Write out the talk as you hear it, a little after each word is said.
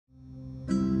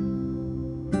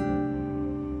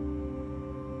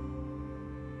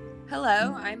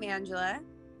Hello, I'm Angela.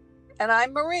 And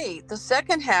I'm Marie, the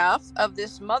second half of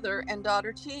this mother and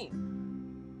daughter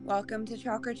team. Welcome to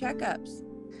Chakra Checkups.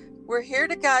 We're here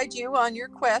to guide you on your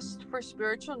quest for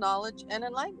spiritual knowledge and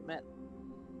enlightenment.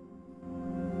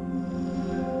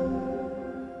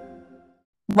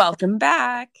 Welcome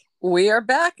back. We are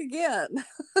back again.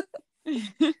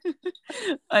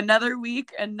 Another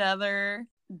week, another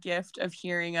gift of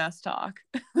hearing us talk.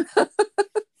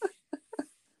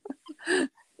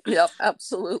 Yep,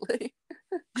 absolutely.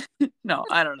 No,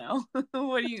 I don't know.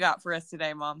 What do you got for us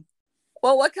today, Mom?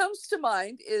 Well, what comes to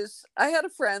mind is I had a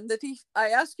friend that I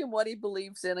asked him what he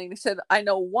believes in, and he said, I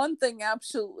know one thing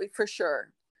absolutely for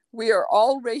sure. We are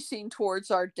all racing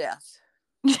towards our death.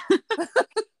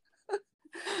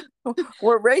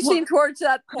 We're racing towards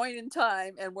that point in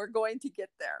time, and we're going to get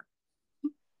there.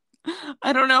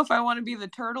 I don't know if I want to be the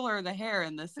turtle or the hare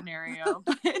in this scenario,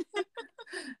 but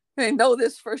I know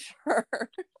this for sure.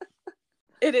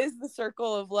 It is the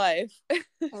circle of life.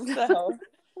 So,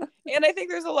 and I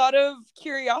think there's a lot of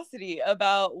curiosity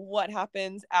about what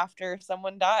happens after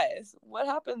someone dies. What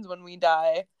happens when we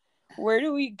die? Where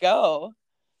do we go?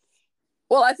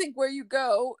 Well, I think where you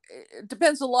go, it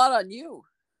depends a lot on you.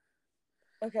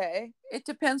 Okay. It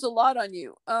depends a lot on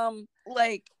you.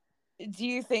 Like, do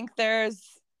you think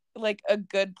there's like a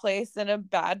good place and a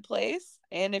bad place?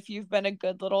 And if you've been a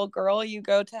good little girl, you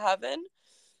go to heaven?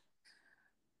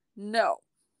 No.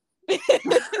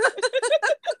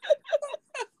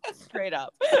 Straight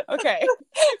up. Okay.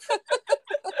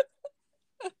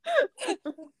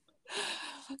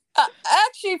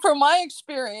 Actually, from my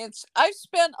experience, I've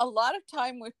spent a lot of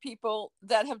time with people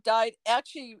that have died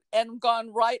actually and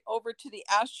gone right over to the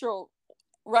astral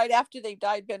right after they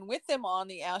died, been with them on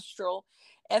the astral,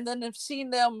 and then have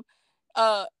seen them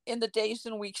in the days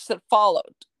and weeks that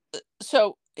followed.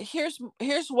 So here's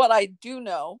what I do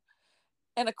know,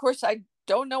 and of course I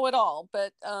don't know it all,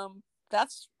 but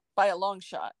that's by a long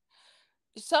shot.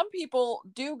 Some people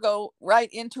do go right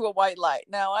into a white light.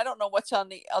 Now, I don't know what's on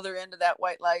the other end of that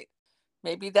white light.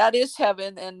 Maybe that is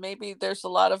heaven, and maybe there's a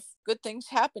lot of good things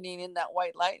happening in that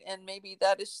white light, and maybe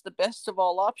that is the best of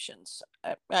all options.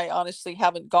 I honestly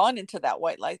haven't gone into that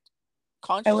white light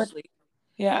consciously.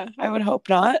 I would hope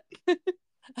not.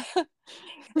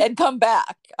 And come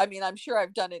back. I mean, I'm sure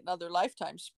I've done it in other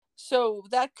lifetimes. So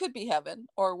that could be heaven,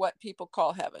 or what people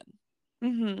call heaven.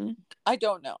 Mm-hmm. I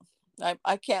don't know.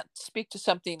 I can't speak to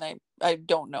something I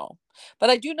don't know, but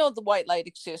I do know the white light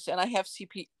exists, and I have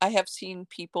seen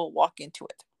people walk into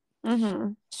it.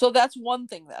 Mm-hmm. So that's one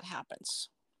thing that happens.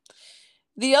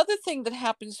 The other thing that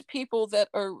happens to people that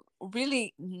are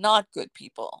really not good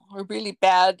people, or really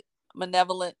bad,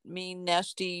 malevolent, mean,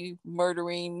 nasty,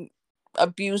 murdering,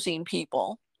 abusing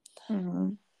people,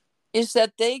 Mm-hmm. is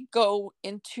that they go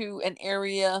into an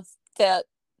area that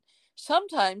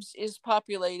sometimes is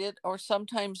populated or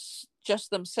sometimes just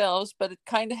themselves, but it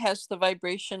kind of has the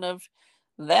vibration of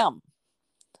them.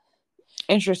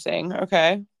 Interesting.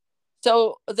 Okay.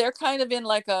 So they're kind of in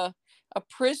like a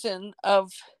prison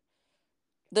of,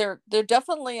 they're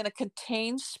definitely in a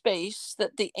contained space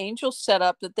that the angels set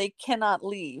up that they cannot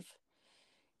leave.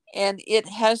 And it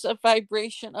has a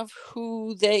vibration of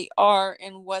who they are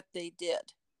and what they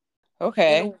did.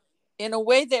 Okay. In a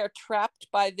way, they're trapped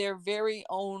by their very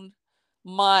own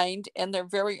mind and their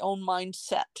very own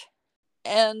mindset.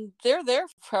 And they're there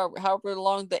for however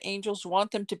long the angels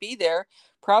want them to be there,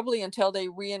 probably until they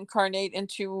reincarnate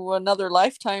into another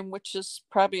lifetime, which is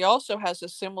probably also has a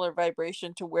similar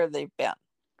vibration to where they've been.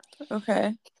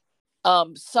 Okay.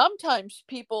 Sometimes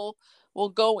people will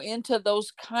go into those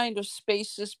kind of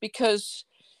spaces because,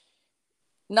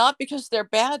 not because they're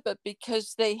bad, but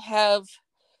because they have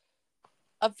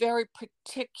a very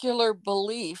particular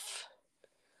belief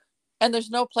and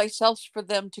there's no place else for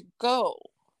them to go.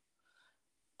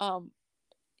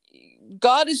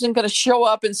 God isn't going to show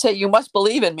up and say, you must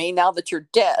believe in me now that you're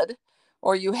dead,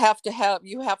 or you have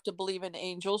to believe in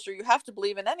angels, or you have to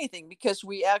believe in anything, because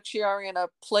we actually are in a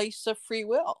place of free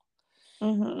will.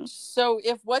 Mm-hmm. So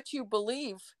if what you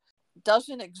believe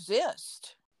doesn't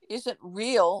exist, isn't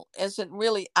real, isn't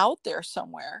really out there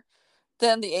somewhere,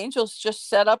 then the angels just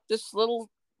set up this little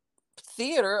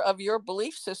theater of your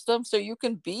belief system so you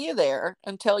can be there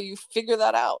until you figure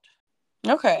that out.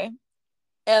 Okay.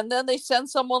 And then they send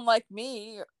someone like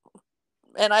me,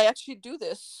 and I actually do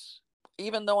this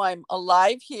even though I'm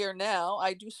alive here now.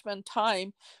 I do spend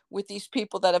time with these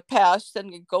people that have passed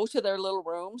and go to their little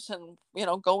rooms and,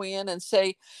 go in and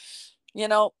say,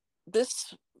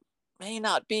 this may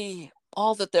not be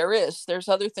all that there is. There's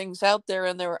other things out there,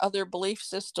 and there are other belief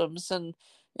systems, and,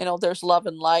 there's love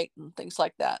and light and things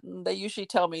like that. And they usually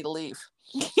tell me to leave.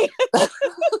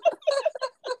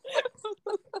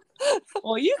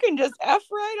 Well, you can just F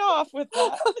right off with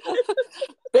that.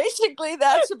 Basically,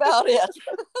 that's about it.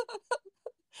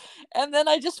 And then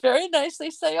I just very nicely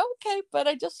say, okay, but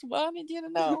I just wanted you to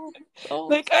know. Oh.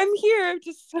 Like, I'm here. I'm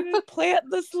just going to plant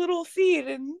this little seed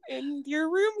in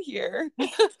your room here.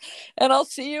 And I'll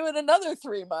see you in another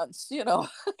 3 months,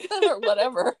 or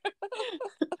whatever.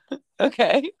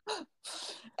 Okay.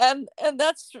 And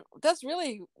that's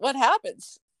really what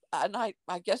happens. And I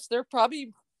guess there are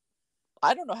probably,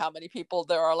 I don't know how many people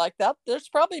there are like that. There's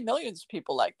probably millions of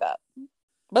people like that.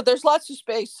 But there's lots of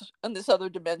space in this other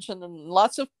dimension and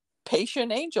lots of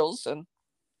patient angels. And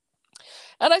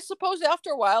I suppose after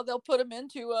a while, they'll put them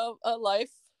into a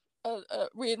life,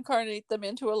 reincarnate them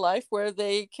into a life where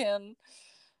they can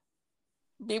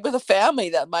be with a family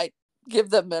that might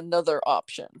give them another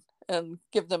option and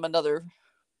give them another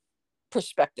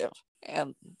perspective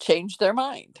and change their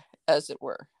mind, as it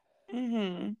were.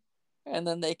 Mm-hmm. And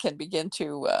then they can begin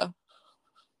to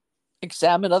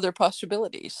examine other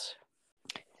possibilities,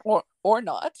 or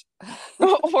not.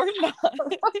 Or not.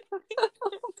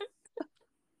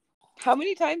 How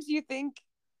many times do you think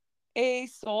a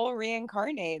soul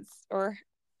reincarnates?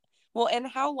 And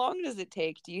how long does it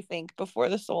take, do you think, before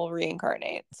the soul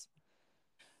reincarnates?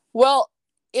 Well,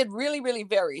 it really, really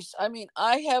varies. I mean,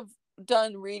 I have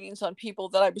done readings on people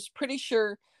that I was pretty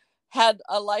sure had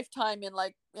a lifetime in,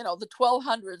 like, the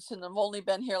 1200s, and have only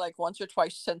been here like once or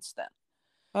twice since then.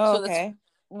 Oh, So that's okay.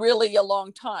 really a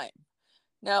long time.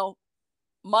 Now,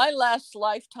 my last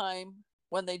lifetime,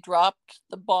 when they dropped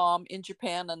the bomb in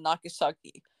Japan and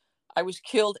Nagasaki, I was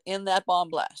killed in that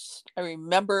bomb blast. I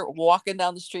remember walking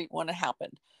down the street when it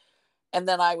happened. And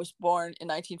then I was born in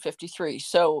 1953.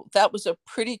 So that was a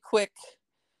pretty quick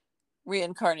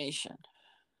reincarnation.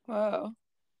 Whoa.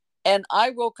 And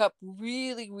I woke up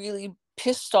really, really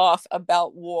pissed off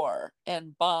about war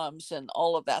and bombs and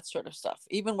all of that sort of stuff.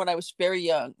 Even when I was very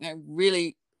young, I'm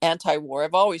really anti-war.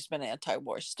 I've always been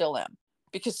anti-war, still am,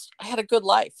 because I had a good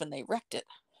life and they wrecked it.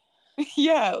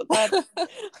 Yeah, that's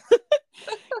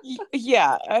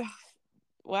yeah.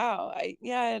 Wow. I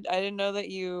didn't know that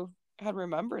you had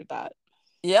remembered that.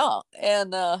 Yeah.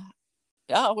 And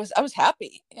yeah, I was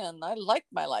happy and I liked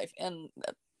my life. And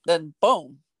then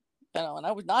boom, and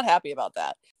I was not happy about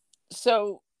that.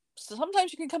 So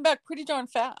sometimes you can come back pretty darn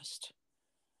fast.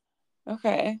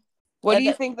 Okay. What do And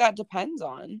you think that depends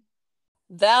on?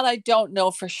 that I don't know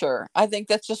for sure. I think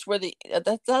that's just where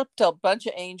that's up to a bunch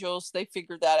of angels. They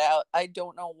figured that out. I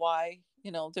don't know why.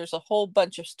 There's a whole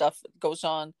bunch of stuff that goes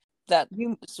on that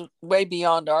You is way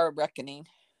beyond our reckoning.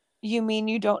 you mean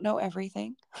you don't know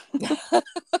everything?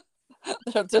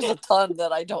 There's a ton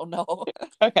that I don't know.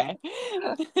 Okay.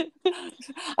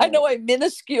 I know a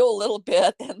minuscule little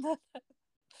bit, and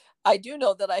I do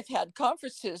know that I've had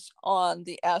conferences on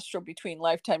the astral between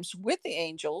lifetimes with the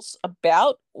angels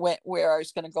about where I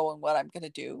was going to go and what I'm going to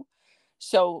do.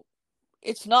 So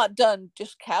it's not done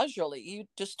just casually. You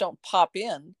just don't pop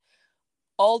in.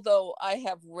 Although I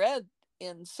have read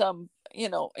in some,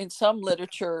 in some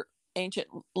literature, ancient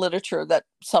literature, that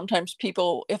sometimes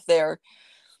people, if they're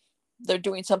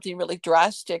doing something really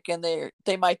drastic and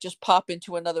they might just pop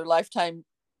into another lifetime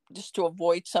just to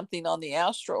avoid something on the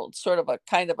astral. It's sort of a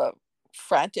kind of a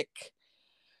frantic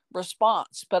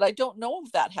response, but I don't know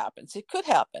if that happens. It could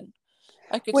happen.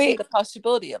 I could see the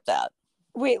possibility of that.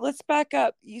 Wait, let's back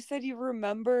up. You said you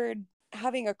remembered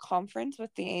having a conference with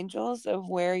the angels of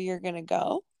where you're going to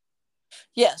go?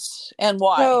 Yes. And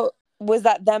why? So was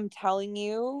that them telling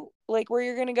you like where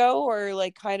you're going to go, or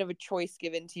like kind of a choice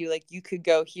given to you? Like you could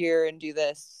go here and do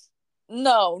this?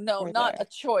 No, not a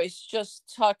choice.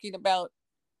 Just talking about,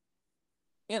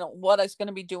 what I was going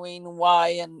to be doing,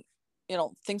 why, and,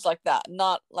 things like that.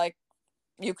 Not like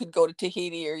you could go to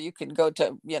Tahiti or you could go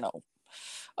to,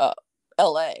 uh,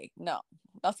 LA. No,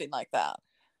 nothing like that.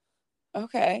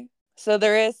 Okay. So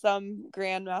there is some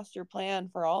grand master plan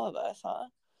for all of us, huh?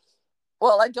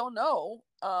 Well, I don't know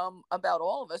about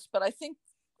all of us, but I think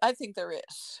there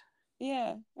is.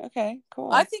 Yeah. Okay,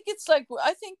 cool. I think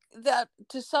that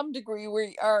to some degree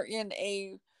we are in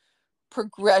a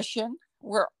progression.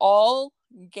 We're all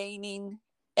gaining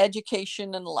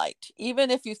education and light. Even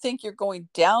if you think you're going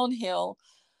downhill,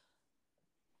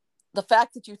 the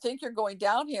fact that you think you're going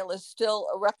downhill is still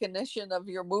a recognition of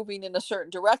you're moving in a certain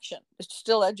direction. It's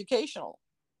still educational.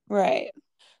 Right.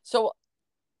 So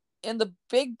in the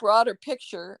big broader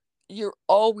picture, you're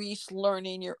always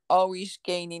learning, you're always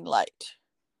gaining light.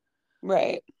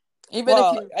 Right. Even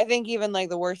if I think even like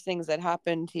the worst things that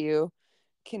happen to you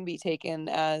can be taken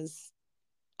as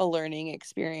a learning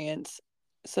experience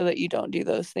so that you don't do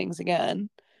those things again.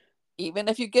 Even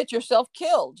if you get yourself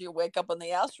killed, you wake up in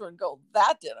the astral and go,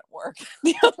 that didn't work.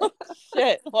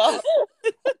 Shit. Well,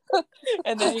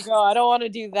 and then you go, I don't want to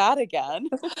do that again.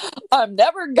 I'm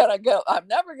never gonna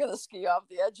ski off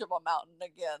the edge of a mountain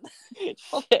again.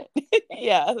 Shit.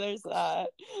 Yeah, there's that.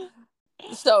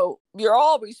 So you're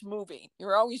always moving,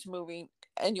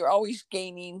 and you're always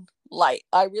gaining light.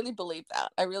 I really believe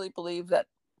that. I really believe that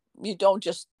you don't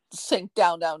just sink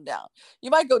down, down, down. You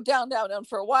might go down, down, down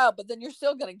for a while, but then you're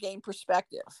still going to gain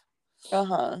perspective.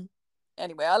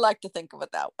 Anyway, I like to think of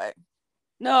it that way.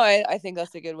 No, I think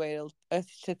that's a good way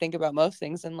to think about most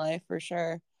things in life, for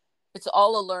sure. It's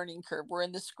all a learning curve. We're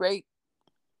in this great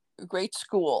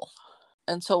school,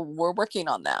 and so we're working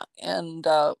on that.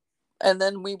 And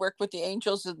then we work with the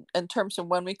angels in terms of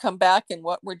when we come back and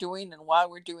what we're doing and why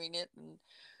we're doing it.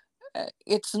 And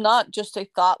it's not just a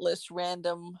thoughtless,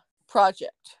 random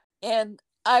project. And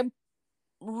I'm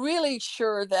really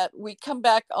sure that we come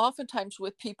back oftentimes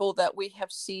with people that we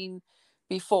have seen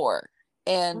before,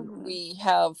 and we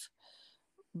have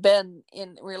been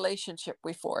in relationship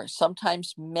before,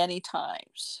 sometimes many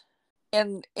times.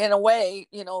 And in a way,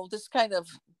 this kind of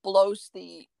blows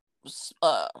the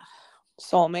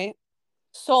soulmate.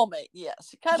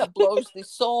 Yes, it kind of blows the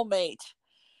soulmate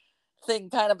thing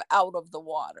kind of out of the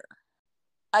water.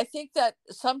 I think that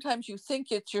sometimes you think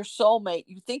it's your soulmate.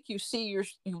 You think you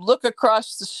look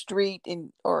across the street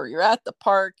or you're at the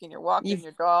park and you're walking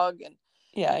your dog, and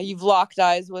you've locked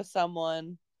eyes with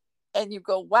someone and you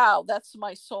go, wow, that's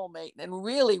my soulmate. And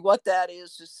really what that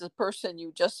is the person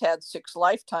you just had 6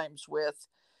 lifetimes with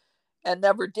and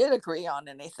never did agree on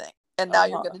anything. And now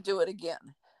you're going to do it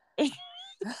again.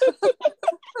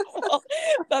 Well,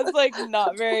 that's like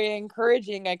not very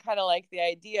encouraging. I kind of like the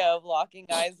idea of locking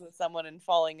eyes with someone and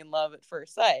falling in love at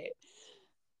first sight.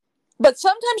 But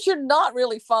sometimes you're not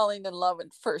really falling in love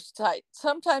at first sight.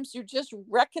 Sometimes you just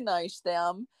recognize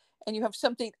them and you have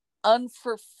something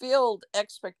unfulfilled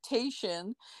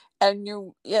expectation, and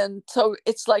so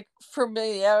it's like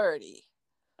familiarity.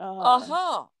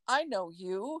 I know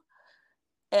you.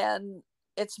 And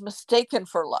it's mistaken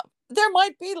for love. There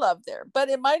might be love there, but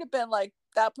it might have been like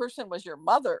that person was your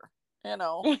mother,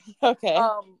 Okay.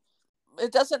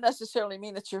 It doesn't necessarily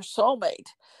mean it's your soulmate.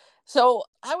 So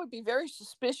I would be very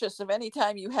suspicious of any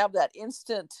time you have that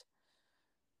instant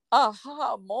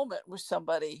aha moment with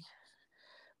somebody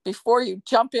before you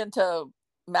jump into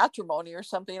matrimony or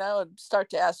something. I would start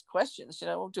to ask questions,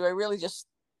 do I really just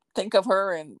think of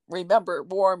her and remember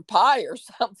warm pie or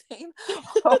something?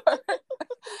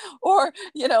 Or,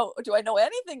 do I know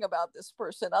anything about this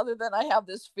person other than I have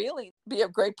this feeling be a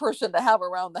great person to have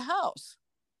around the house?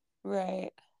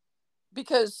 Right.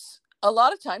 Because a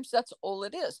lot of times that's all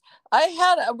it is. I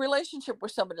had a relationship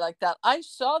with somebody like that. I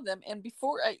saw them, and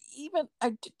before I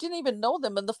didn't even know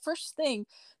them. And the first thing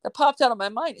that popped out of my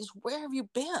mind is, where have you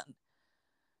been?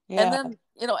 Yeah. And then,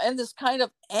 and this kind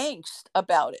of angst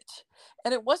about it.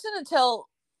 And it wasn't until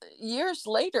years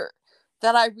later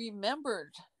that I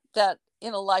remembered that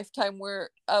in a lifetime where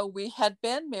we had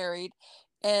been married,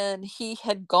 and he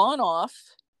had gone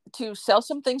off to sell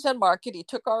some things on market. He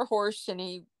took our horse and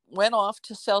he went off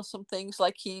to sell some things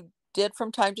like he did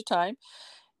from time to time.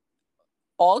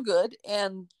 All good.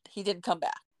 And he didn't come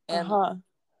back. And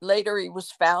later he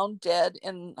was found dead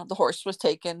and the horse was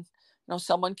taken.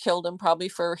 Someone killed him probably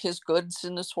for his goods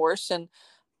and his horse. And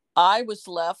I was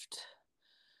left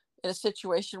in a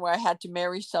situation where I had to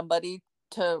marry somebody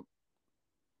to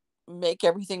make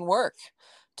everything work,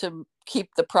 to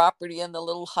keep the property and the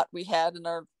little hut we had and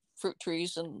our fruit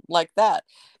trees and like that.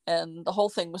 And the whole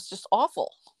thing was just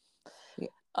awful.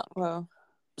 Wow.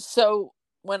 So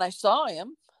when I saw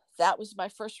him, that was my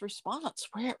first response.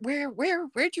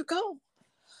 Where'd you go?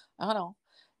 I don't know.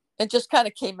 It just kind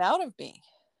of came out of me.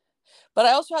 But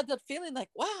I also had that feeling like,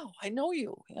 wow, I know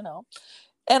you,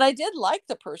 And I did like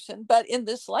the person, but in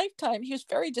this lifetime, he was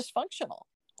very dysfunctional.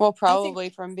 Well, probably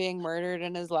from being murdered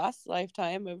in his last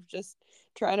lifetime of just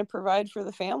trying to provide for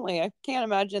the family. I can't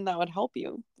imagine that would help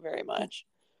you very much.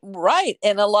 Right.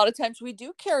 And a lot of times we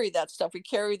do carry that stuff. We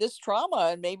carry this trauma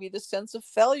and maybe the sense of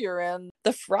failure and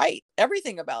the fright,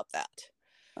 everything about that.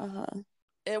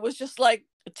 It was just like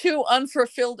 2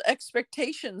 unfulfilled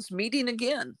expectations meeting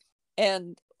again.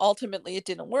 And ultimately it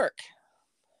didn't work.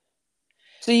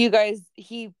 So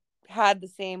he had the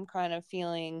same kind of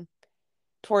feeling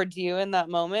towards you in that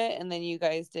moment, and then you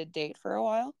guys did date for a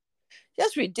while?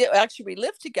 Yes, we did. Actually, we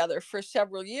lived together for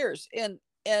several years. And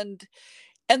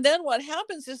then what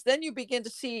happens is then you begin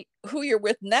to see who you're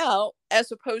with now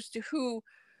as opposed to who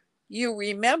you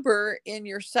remember in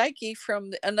your psyche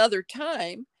from another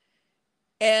time.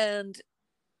 And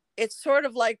it's sort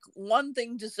of like one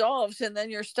thing dissolves and then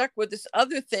you're stuck with this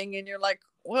other thing and you're like,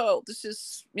 whoa, this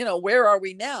is, where are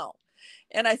we now?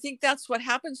 And I think that's what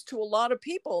happens to a lot of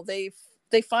people. They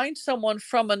find someone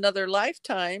from another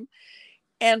lifetime,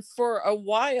 and for a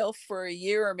while, for a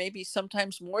year or maybe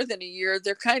sometimes more than a year,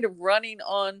 they're kind of running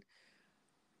on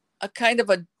a kind of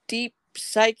a deep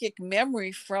psychic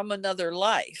memory from another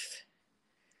life.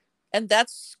 And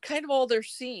that's kind of all they're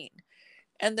seeing.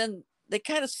 And then they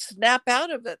kind of snap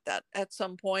out of it that at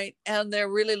some point, and they're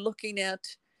really looking at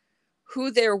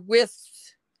who they're with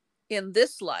in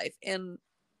this life and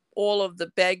all of the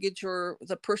baggage or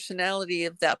the personality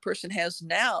of that person has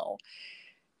now.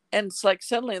 And it's like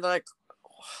suddenly they're like,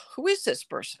 who is this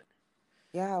person?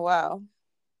 Yeah, wow.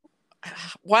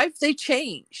 Why have they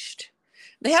changed?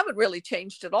 They haven't really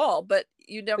changed at all, but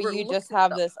you never But you just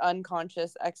have this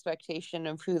unconscious expectation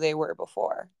of who they were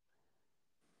before.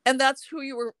 And that's who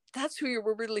you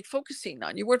were really focusing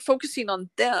on. You weren't focusing on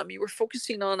them. You were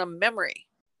focusing on a memory.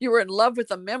 You were in love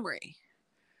with a memory,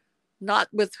 not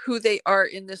with who they are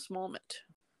in this moment,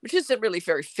 which isn't really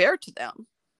very fair to them,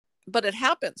 but it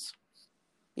happens.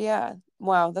 Yeah.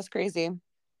 Wow, that's crazy.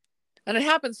 And it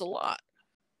happens a lot.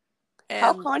 And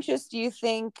how conscious do you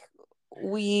think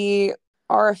we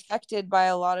are affected by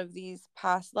a lot of these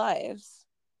past lives?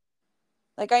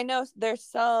 Like, I know there's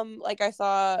some, like, I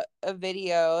saw a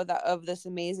video of this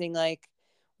amazing, like,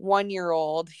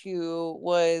 1-year-old who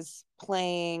was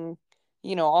playing,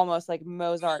 almost like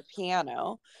Mozart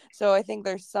piano. So I think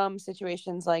there's some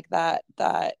situations like that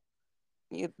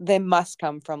they must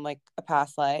come from, like, a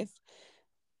past life.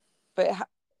 But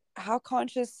how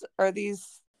conscious are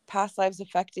these past lives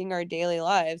affecting our daily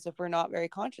lives if we're not very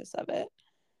conscious of it?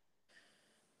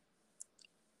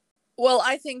 Well,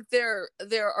 I think there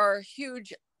are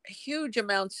huge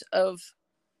amounts of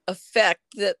effect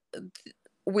that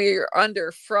we're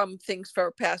under from things from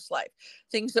our past life,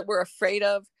 things that we're afraid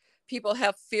of. People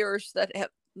have fears that have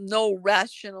no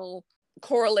rational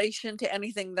correlation to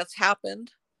anything that's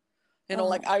happened.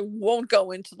 Like, I won't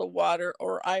go into the water,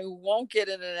 or I won't get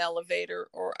in an elevator,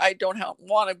 or I don't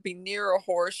want to be near a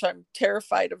horse. I'm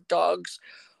terrified of dogs,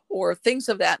 or things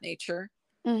of that nature.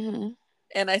 Mm-hmm.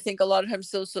 And I think a lot of times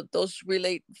those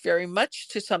relate very much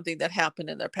to something that happened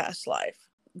in their past life.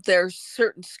 There's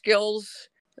certain skills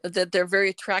that they're very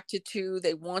attracted to,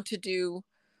 they want to do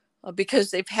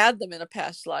because they've had them in a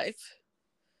past life.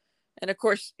 And of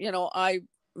course, I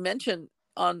mentioned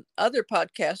on other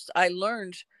podcasts, I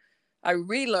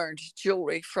relearned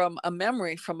jewelry from a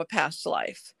memory from a past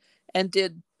life, and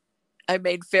I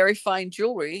made very fine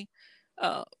jewelry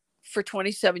for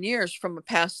 27 years from a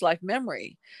past life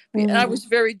memory. Mm-hmm. And I was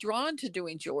very drawn to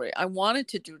doing jewelry. I wanted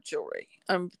to do jewelry.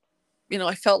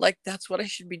 I felt like that's what I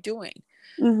should be doing.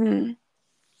 Mm-hmm.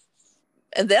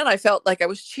 And then I felt like I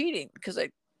was cheating because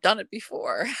I'd done it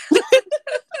before.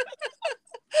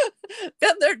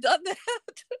 Been there, done that.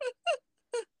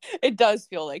 It does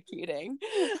feel like cheating.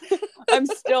 I'm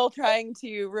still trying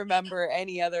to remember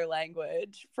any other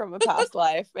language from a past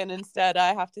life, and instead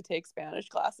I have to take Spanish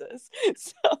classes.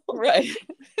 So right.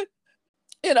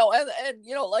 And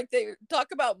like they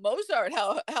talk about Mozart,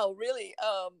 how really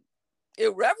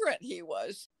irreverent he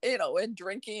was, and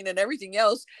drinking and everything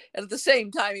else, and at the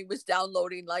same time he was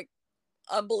downloading like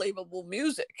unbelievable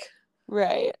music.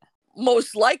 Right.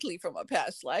 Most likely from a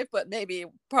past life, but maybe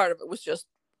part of it was just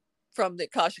from the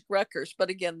Akashic records. But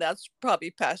again, that's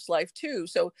probably past life too.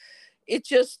 So it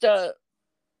just,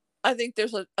 I think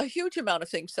there's a huge amount of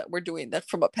things that we're doing that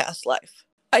from a past life.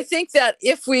 I think that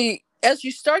as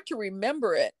you start to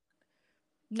remember it,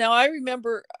 now I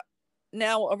remember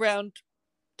now around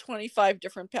 25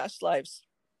 different past lives.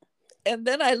 And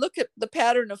then I look at the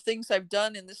pattern of things I've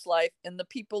done in this life and the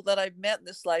people that I've met in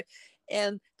this life.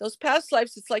 And those past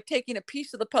lives, it's like taking a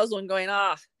piece of the puzzle and going,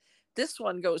 this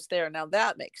one goes there. Now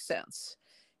that makes sense.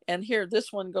 And here,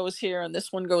 this one goes here, and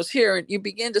this one goes here. And you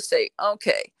begin to say,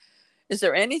 okay, is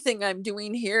there anything I'm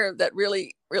doing here that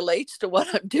really relates to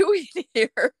what I'm doing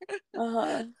here?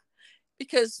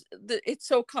 Because it's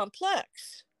so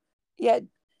complex. Yeah,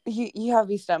 you have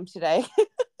me stumped today.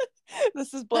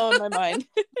 This is blowing my mind.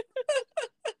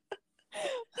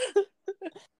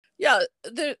 Yeah,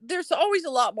 there's always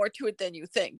a lot more to it than you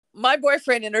think. My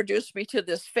boyfriend introduced me to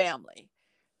this family.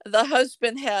 The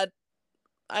husband had,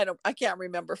 I can't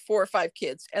remember, 4 or 5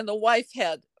 kids, and the wife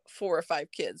had 4 or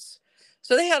 5 kids.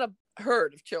 So they had a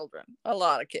herd of children, a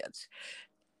lot of kids.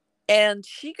 And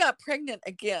she got pregnant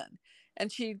again,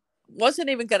 and she wasn't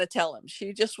even going to tell him.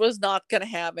 She just was not going to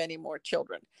have any more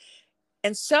children.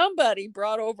 And somebody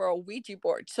brought over a Ouija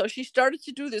board. So she started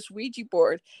to do this Ouija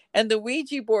board, and the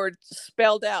Ouija board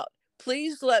spelled out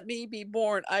please let me be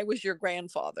born. I was your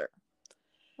grandfather.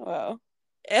 Wow.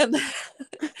 And and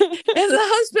the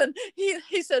husband,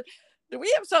 he said, do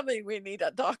we have something we need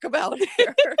to talk about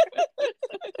here?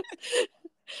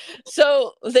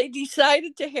 So they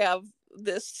decided to have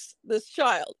this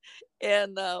child,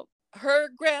 and her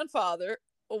grandfather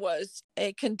was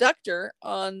a conductor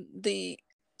on the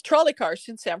trolley cars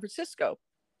in San Francisco.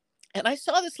 And I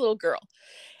saw this little girl,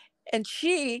 and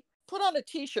she put on a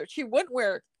t-shirt. She wouldn't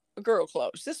wear girl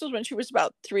clothes. This was when she was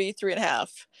about three and a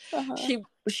half. Uh-huh.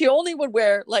 She only would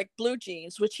wear like blue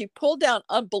jeans, which she pulled down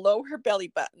on below her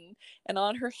belly button and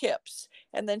on her hips,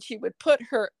 and then she would put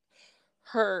her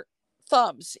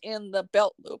thumbs in the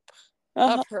belt loop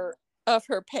Uh-huh. of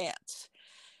her pants.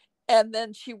 And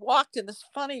then she walked in this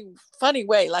funny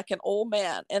way, like an old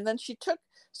man. And then she took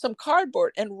some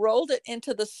cardboard and rolled it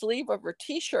into the sleeve of her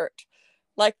t-shirt,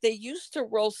 like they used to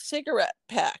roll cigarette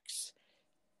packs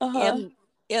Uh-huh.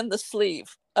 in the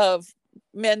sleeve of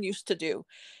men used to do.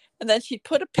 And then she'd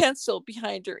put a pencil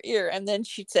behind her ear, and then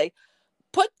she'd say,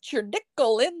 put your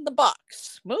nickel in the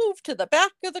box, move to the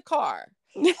back of the car.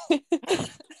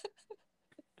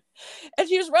 And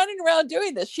she was running around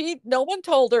doing this. No one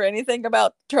told her anything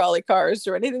about trolley cars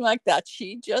or anything like that.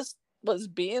 She just was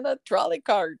being a trolley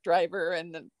car driver,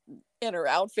 and in her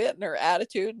outfit and her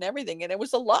attitude and everything. And it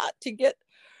was a lot to get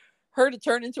her to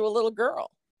turn into a little girl.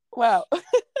 Wow.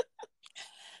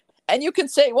 And you can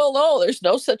say, well, no, there's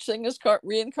no such thing as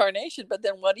reincarnation. But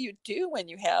then what do you do when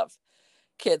you have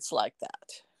kids like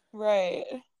that? Right.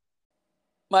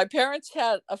 My parents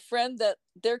had a friend that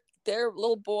their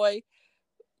little boy,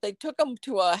 they took him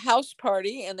to a house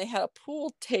party, and they had a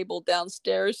pool table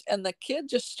downstairs, and the kid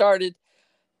just started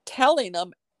telling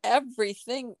them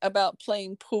everything about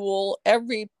playing pool,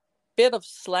 every bit of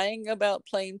slang about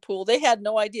playing pool. They had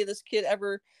no idea this kid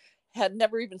had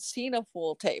never even seen a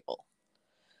pool table.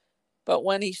 But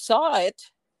when he saw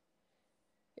it,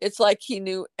 it's like he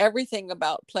knew everything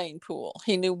about playing pool.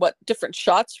 He knew what different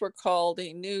shots were called.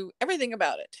 He knew everything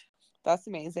about it. That's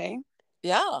amazing.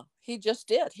 Yeah, he just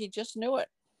did. He just knew it.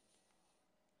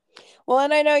 Well,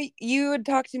 and I know you had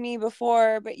talked to me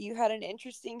before, but you had an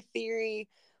interesting theory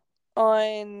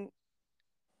on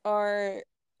our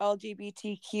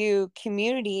LGBTQ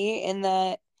community, in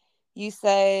that you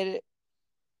said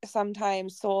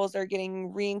sometimes souls are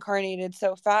getting reincarnated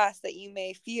so fast that you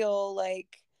may feel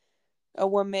like a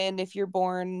woman if you're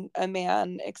born a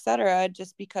man, etc.,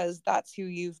 just because that's who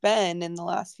you've been in the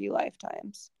last few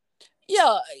lifetimes.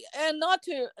 Yeah, and not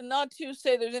to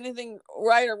say there's anything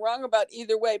right or wrong about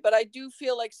either way, but I do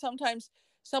feel like sometimes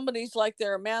somebody's like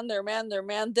they're a man,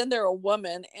 then they're a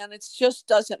woman, and it just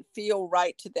doesn't feel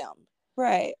right to them.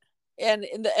 Right. And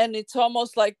it's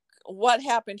almost like, what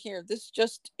happened here? This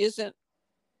just isn't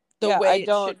the Yeah, way it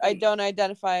should be. I don't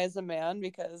identify as a man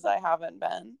because I haven't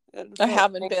been. I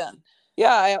haven't been.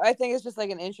 Yeah, I think it's just like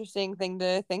an interesting thing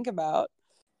to think about.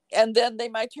 And then they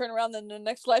might turn around in the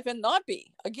next life and not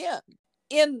be again.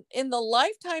 In the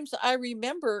lifetimes I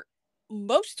remember,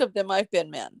 most of them I've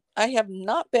been men. I have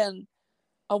not been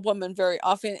a woman very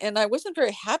often, and I wasn't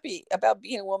very happy about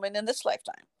being a woman in this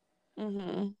lifetime.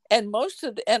 Mm-hmm. And most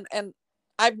of the, and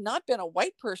I've not been a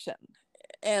white person.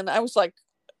 And I was like,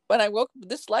 when I woke up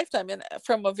this lifetime, and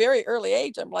from a very early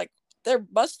age, I'm like, there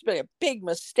must be a big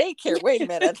mistake here. Wait a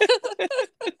minute.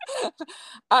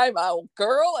 I'm a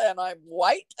girl and I'm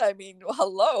white. I mean,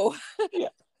 hello. Yeah.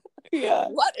 Yeah.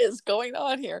 What is going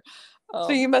on here? So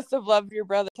you must have loved your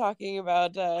brother talking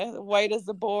about white as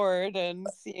a board and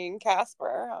seeing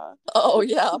Casper, huh? Oh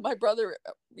yeah, my brother.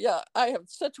 Yeah, I have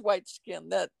such white skin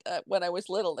that when I was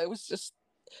little, it was just,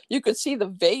 you could see the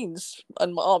veins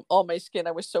on all my skin.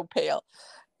 I was so pale,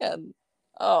 and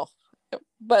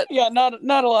but yeah, not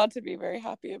a lot to be very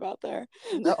happy about there.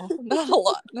 No, not a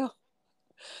lot. No,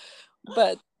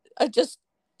 but I just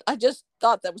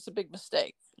thought that was a big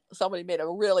mistake. Somebody made a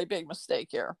really big mistake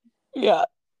here. Yeah.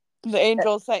 The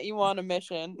angel sent you on a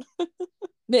mission.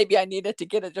 Maybe I needed to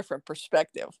get a different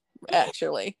perspective,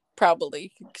 actually.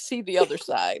 Probably see the other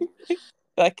side.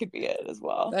 That could be it as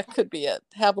well. That could be it.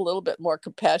 Have a little bit more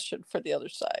compassion for the other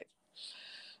side.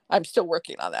 I'm still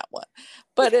working on that one.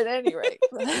 But at any rate.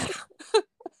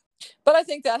 But I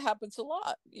think that happens a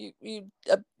lot. You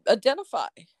identify.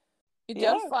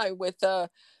 Identify with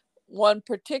one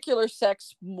particular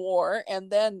sex more, and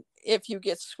then if you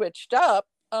get switched up,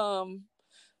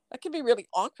 that can be really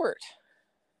awkward.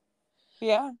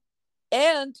 Yeah.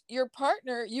 And your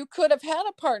partner, you could have had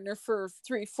a partner for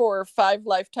 3, 4, or 5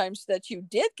 lifetimes that you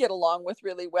did get along with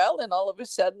really well, and all of a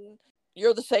sudden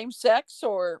you're the same sex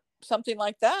or something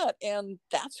like that, and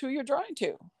that's who you're drawn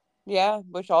to. Yeah,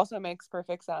 which also makes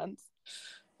perfect sense.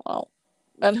 Well,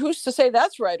 And who's to say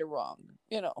that's right or wrong?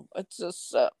 It's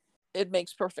just, it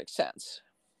makes perfect sense.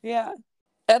 Yeah.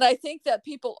 And I think that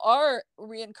people are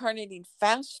reincarnating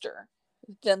faster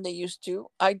than they used to.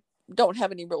 I don't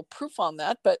have any real proof on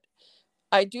that, but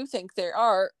I do think there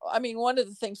are. I mean, one of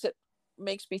the things that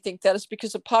makes me think that is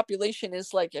because the population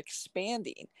is like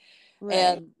expanding. Right.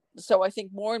 And so I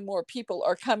think more and more people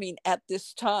are coming at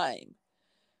this time,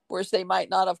 whereas they might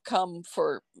not have come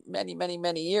for many, many,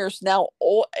 many years. Now,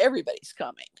 everybody's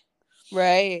coming.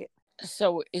 Right.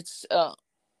 So it's an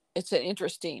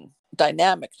interesting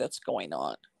dynamic that's going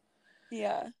on.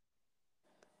 Yeah.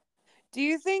 Do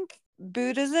you think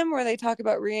Buddhism, where they talk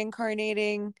about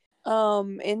reincarnating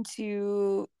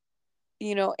into,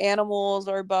 animals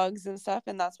or bugs and stuff,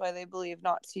 and that's why they believe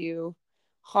not to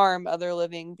harm other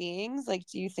living beings, like,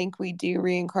 do you think we do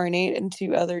reincarnate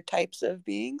into other types of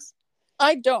beings?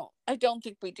 I don't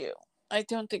think we do. I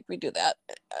don't think we do that.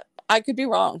 I could be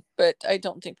wrong, but I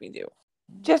don't think we do.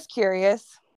 Just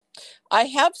curious. I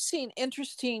have seen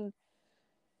interesting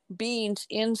beings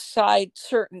inside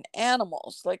certain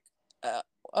animals. Like,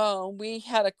 we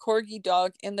had a corgi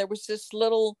dog, and there was this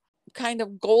little kind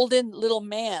of golden little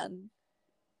man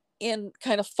in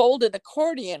kind of folded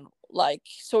accordion like,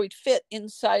 so he'd fit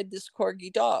inside this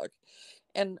corgi dog.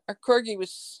 And our corgi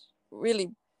was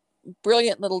really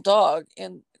brilliant little dog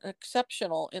and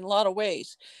exceptional in a lot of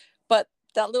ways. But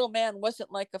that little man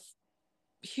wasn't like a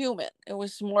human. It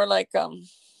was more like kind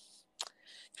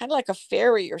of like a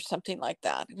fairy or something like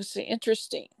that. It was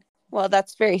interesting. Well,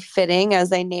 that's very fitting,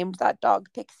 as I named that dog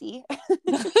Pixie.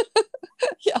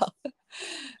 Yeah.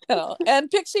 And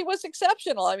Pixie was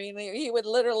exceptional. I mean, she would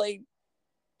literally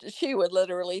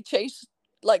chase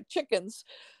like chickens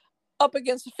up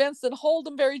against the fence and hold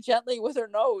them very gently with her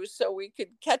nose so we could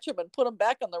catch them and put them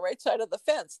back on the right side of the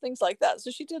fence, things like that.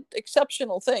 So she did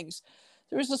exceptional things.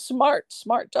 There was a smart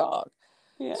dog.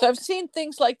 Yeah. So I've seen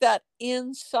things like that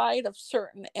inside of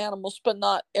certain animals, but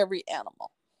not every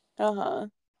animal. Uh-huh.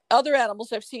 Other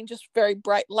animals I've seen just very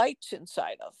bright lights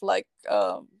inside of, like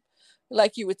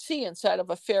you would see inside of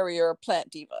a fairy or a plant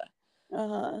diva.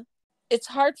 Uh-huh. It's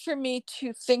hard for me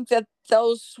to think that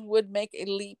those would make a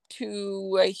leap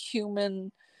to a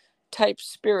human type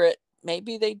spirit.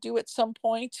 Maybe they do at some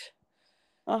point.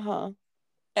 Uh-huh.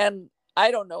 And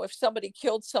I don't know, if somebody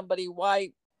killed somebody, why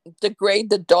degrade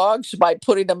the dogs by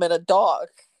putting them in a dog?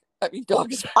 I mean,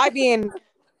 dogs. I mean,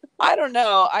 I don't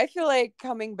know. I feel like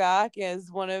coming back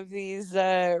as one of these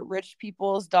rich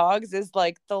people's dogs is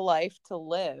like the life to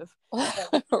live.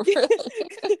 Really?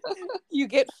 You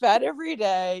get fed every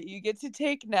day. You get to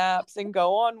take naps and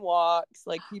go on walks.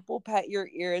 Like, people pet your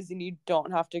ears and you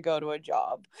don't have to go to a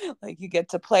job. Like, you get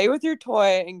to play with your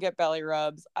toy and get belly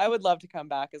rubs. I would love to come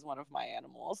back as one of my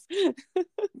animals.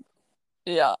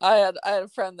 Yeah, I had a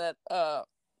friend that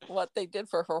what they did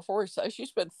for her horse, she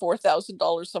spent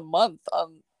 $4,000 a month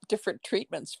on different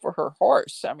treatments for her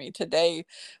horse. I mean, today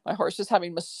my horse is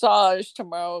having massage,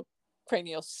 tomorrow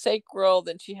cranial sacral,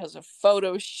 then she has a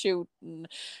photo shoot, and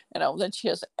then she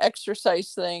has an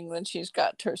exercise thing, then she's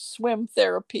got her swim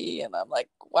therapy, and I'm like,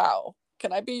 wow,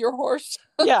 can I be your horse?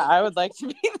 Yeah, I would like to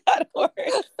be that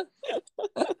horse.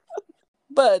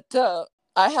 But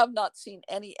I have not seen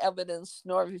any evidence,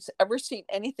 nor have ever seen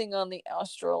anything on the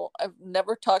astral. I've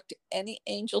never talked to any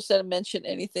angels that have mentioned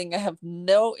anything. I have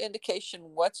no indication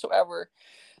whatsoever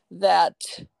that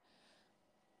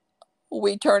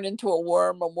we turn into a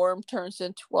worm turns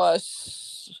into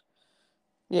us.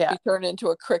 Yeah. We turn into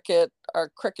a cricket, our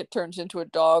cricket turns into a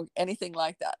dog, anything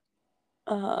like that.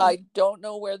 Uh-huh. I don't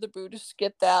know where the Buddhists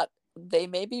get that. They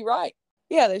may be right.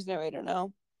 Yeah, there's no way to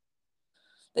know.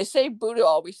 They say Buddha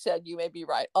always said, you may be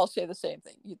right. I'll say the same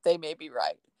thing. They may be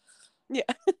right. Yeah.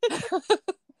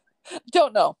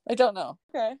 Don't know. I don't know.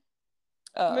 Okay.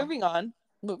 Moving on.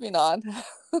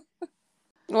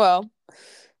 Well,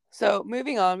 so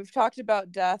moving on, we've talked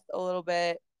about death a little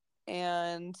bit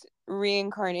and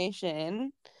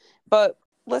reincarnation, but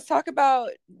let's talk about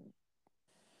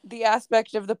the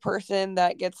aspect of the person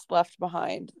that gets left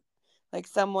behind. Like,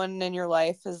 someone in your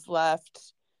life has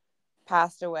left,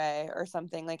 passed away or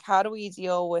something. Like, how do we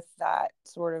deal with that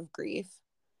sort of grief?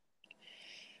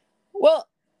 Well,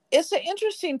 it's an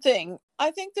interesting thing.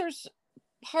 I think there's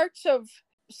parts of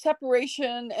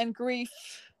separation and grief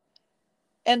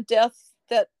and death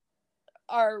that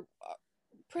are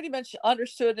pretty much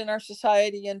understood in our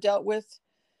society and dealt with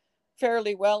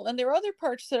fairly well. And there are other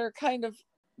parts that are kind of,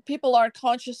 people aren't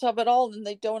conscious of at all and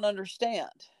they don't understand.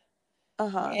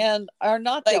 Uh-huh. And are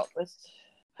not dealt with.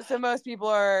 So most people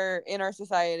are in our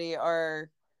society are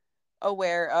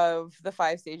aware of the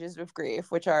 5 stages of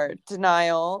grief, which are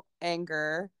denial,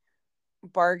 anger,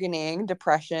 bargaining,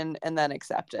 depression, and then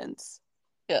acceptance.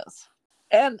 Yes.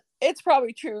 And it's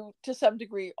probably true to some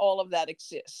degree, all of that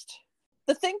exists.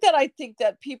 The thing that I think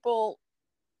that people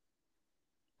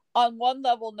on one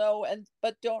level know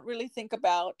but don't really think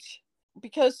about,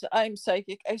 because I'm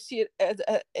psychic, I see it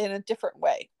in a different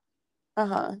way.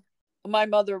 Uh-huh. My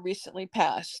mother recently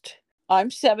passed.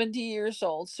 I'm 70 years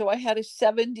old, so I had a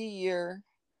 70-year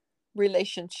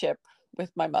relationship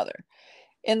with my mother.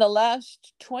 In the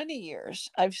last 20 years,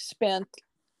 I've spent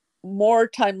more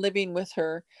time living with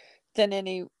her than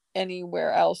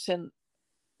anywhere else. In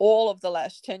all of the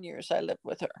last 10 years, I lived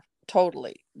with her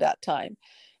totally that time.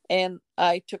 And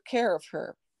I took care of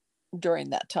her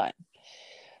during that time.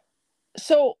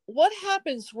 So, what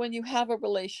happens when you have a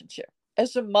relationship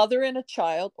as a mother and a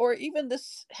child, or even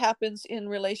this happens in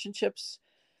relationships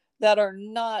that are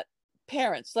not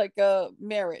parents, like a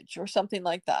marriage or something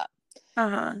like that?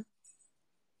 Uh-huh.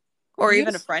 Or You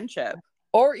even a friendship.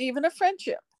 or even a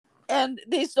friendship. And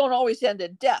these don't always end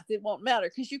in death. It won't matter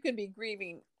because you can be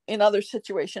grieving in other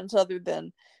situations other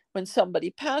than when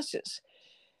somebody passes.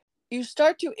 You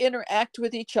start to interact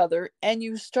with each other and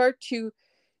you start to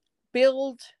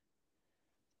build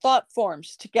thought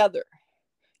forms together.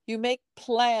 You make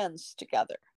plans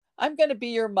together. I'm going to be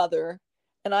your mother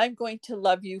and I'm going to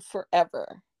love you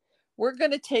forever. We're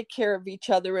going to take care of each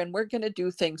other and we're going to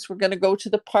do things. We're going to go to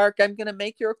the park. I'm going to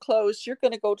make your clothes. You're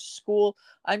going to go to school.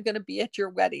 I'm going to be at your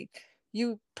wedding.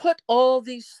 You put all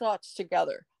these thoughts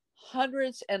together,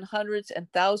 hundreds and hundreds and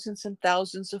thousands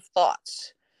of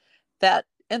thoughts.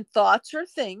 And thoughts are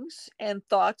things, and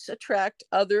thoughts attract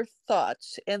other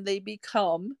thoughts, and they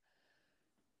become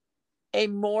a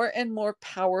more and more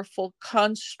powerful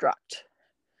construct.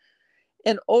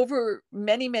 And over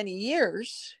many, many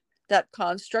years, that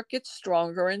construct gets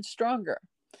stronger and stronger.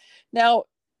 Now,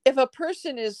 if a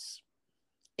person is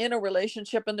in a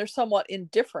relationship and they're somewhat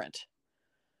indifferent,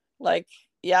 like,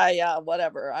 yeah,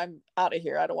 whatever, I'm out of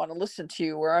here, I don't want to listen to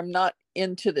you, or I'm not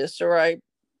into this, or I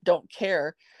don't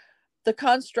care, the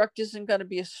construct isn't going to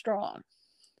be as strong.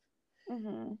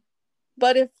 Mm-hmm.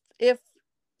 But if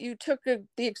you took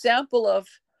the example of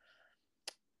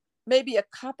maybe a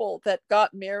couple that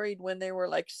got married when they were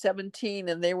like 17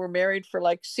 and they were married for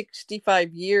like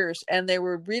 65 years and they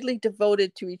were really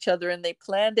devoted to each other and they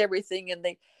planned everything and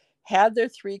they had their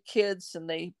 3 kids and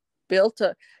they built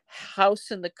a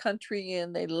house in the country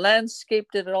and they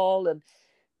landscaped it all and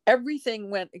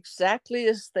everything went exactly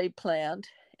as they planned,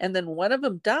 and then one of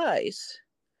them dies.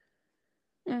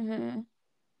 Mm-hmm.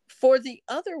 For the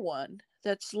other one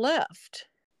that's left,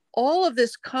 all of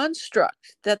this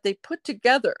construct that they put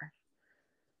together,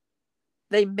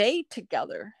 they made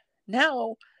together,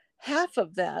 now half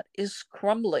of that is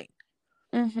crumbling.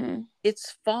 Mm-hmm.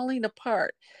 It's falling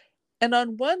apart. And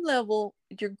on one level,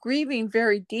 you're grieving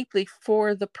very deeply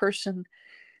for the person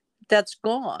that's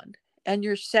gone, and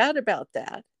you're sad about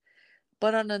that.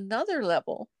 But on another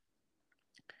level,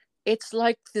 it's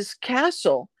like this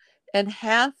castle, and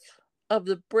half of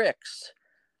the bricks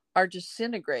are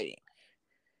disintegrating.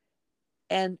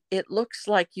 And it looks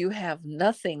like you have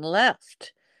nothing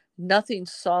left, nothing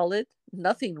solid,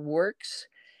 nothing works.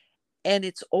 And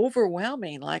it's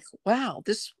overwhelming. Like, wow,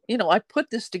 this, I put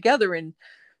this together in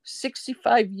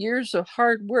 65 years of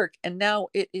hard work, and now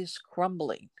it is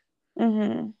crumbling.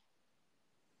 Mm-hmm.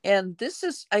 And this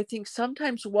is, I think,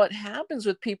 sometimes what happens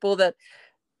with people, that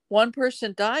one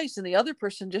person dies and the other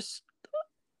person just,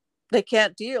 they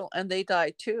can't deal and they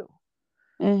die too.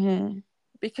 Mm-hmm.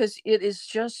 Because it is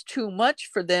just too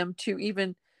much for them to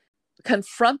even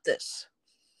confront this.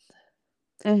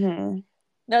 Mm-hmm.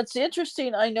 Now, it's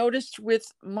interesting. I noticed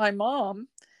with my mom,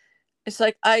 it's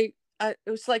like it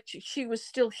was like she was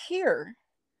still here,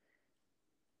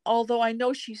 although I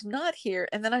know she's not here.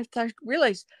 And then I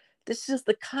realized this is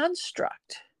the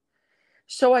construct.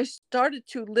 So I started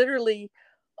to literally,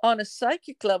 on a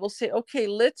psychic level, say, okay,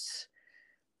 let's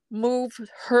move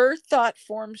her thought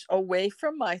forms away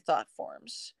from my thought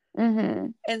forms Mm-hmm.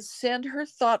 and send her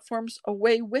thought forms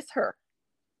away with her.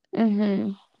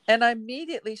 Mm-hmm. And I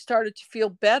immediately started to feel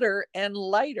better and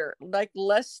lighter, like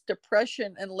less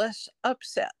depression and less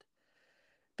upset,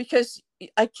 because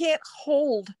I can't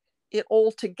hold it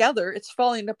all together. It's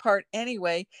falling apart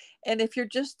anyway. And if you're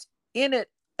just in it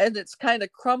and it's kind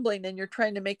of crumbling and you're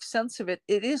trying to make sense of it,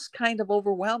 it is kind of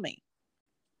overwhelming.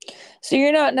 So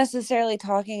you're not necessarily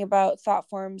talking about thought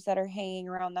forms that are hanging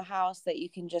around the house that you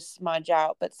can just smudge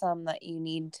out, but some that you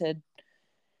need to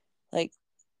like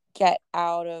get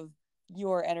out of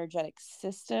your energetic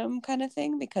system kind of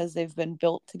thing because they've been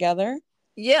built together.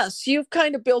 Yes, you've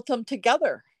kind of built them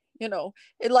together.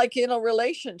 Like in a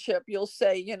relationship, you'll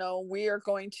say, we are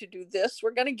going to do this.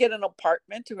 We're going to get an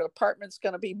apartment. An apartment's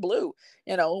going to be blue,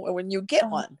 when you get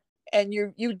one. And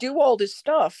you do all this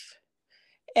stuff,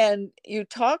 and you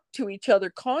talk to each other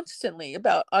constantly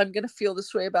about, I'm going to feel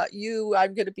this way about you.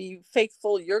 I'm going to be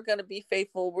faithful. You're going to be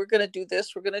faithful. We're going to do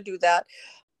this. We're going to do that.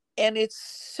 And it's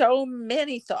so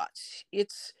many thoughts.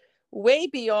 It's way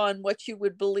beyond what you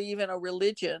would believe in a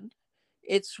religion.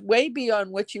 It's way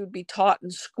beyond what you would be taught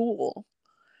in school.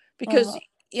 Because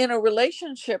in a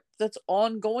relationship that's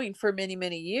ongoing for many,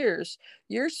 many years,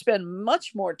 you spend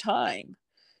much more time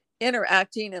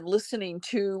interacting and listening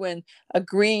to and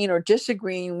agreeing or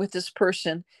disagreeing with this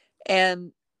person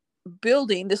and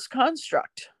building this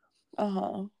construct.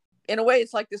 In a way,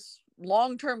 it's like this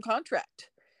long-term contract.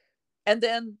 And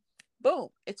then, boom,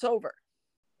 it's over.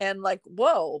 And like,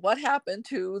 whoa, what happened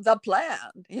to the plan?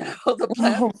 The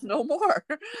plan is no more.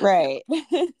 Right.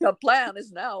 The plan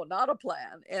is now not a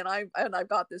plan. And I've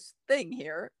got this thing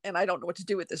here, and I don't know what to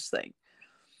do with this thing.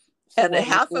 So and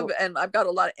and I've got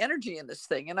a lot of energy in this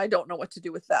thing, and I don't know what to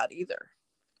do with that either.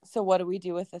 So what do we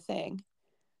do with the thing?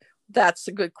 That's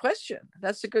a good question.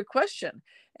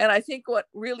 And I think what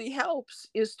really helps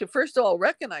is to, first of all,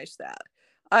 recognize that.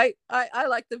 I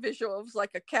like the visual of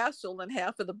like a castle, and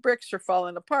half of the bricks are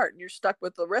falling apart and you're stuck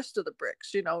with the rest of the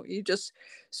bricks.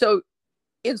 So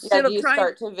instead of trying,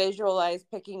 start to visualize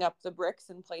picking up the bricks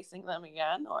and placing them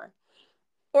again,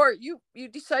 or you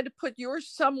decide to put yours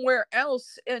somewhere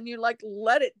else, and you like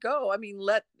let it go. I mean,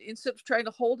 instead of trying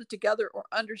to hold it together or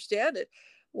understand it,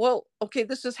 well, okay,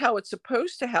 this is how it's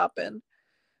supposed to happen,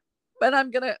 but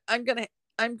I'm going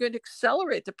to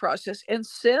accelerate the process and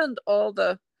send all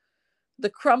the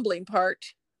crumbling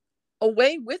part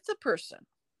away with the person.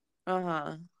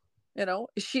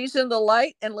 She's in the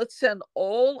light, and let's send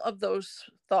all of those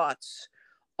thoughts,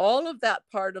 all of that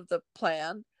part of the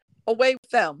plan away with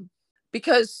them,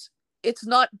 because it's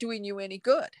not doing you any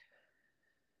good.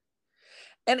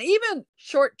 And even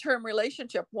short-term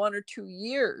relationship, 1 or 2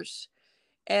 years,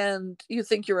 and you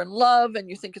think you're in love and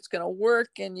you think it's going to work,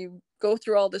 and you go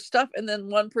through all this stuff, and then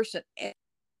one person ends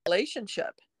the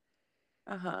relationship.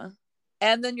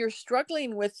 And then you're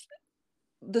struggling with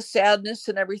the sadness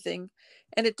and everything,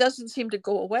 and it doesn't seem to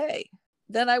go away.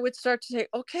 Then I would start to say,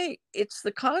 okay, it's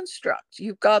the construct.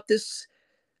 You've got this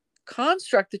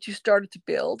construct that you started to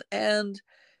build, and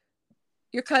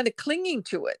you're kind of clinging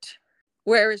to it.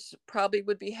 Whereas probably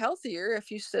would be healthier if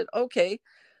you said, okay,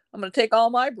 I'm going to take all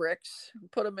my bricks,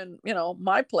 put them in,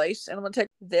 my place, and I'm going to take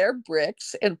their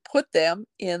bricks and put them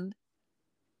in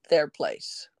their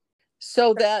place.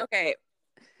 So that... Okay.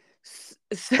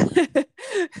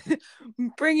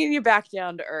 Bringing you back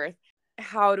down to earth.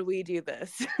 How do we do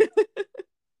this?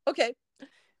 Okay.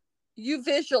 You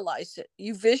visualize it.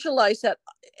 You visualize that,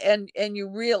 and you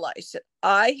realize it.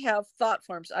 I have thought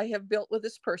forms I have built with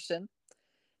this person,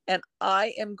 and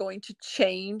I am going to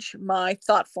change my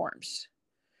thought forms.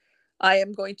 I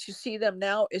am going to see them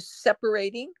now as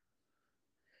separating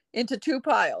into 2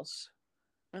 piles.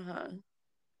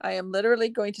 I am literally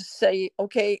going to say,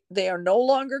 okay, they are no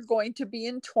longer going to be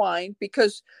entwined,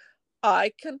 because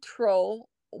I control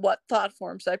what thought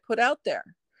forms I put out there.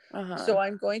 So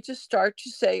I'm going to start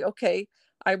to say, okay,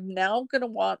 I'm now going to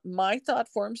want my thought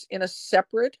forms in a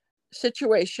separate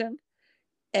situation,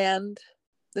 and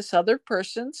this other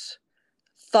person's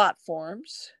thought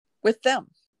forms with them.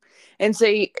 And so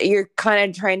you're kind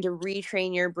of trying to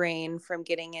retrain your brain from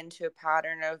getting into a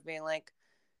pattern of being like,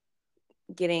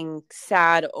 getting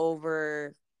sad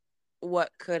over what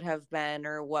could have been,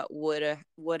 or what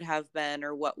would have been,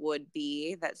 or what would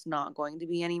be, that's not going to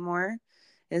be anymore.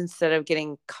 Instead of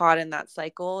getting caught in that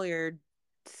cycle, you're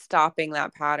stopping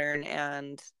that pattern.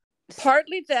 And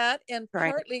partly that, and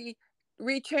partly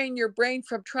retrain your brain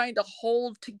from trying to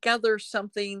hold together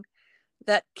something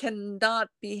that cannot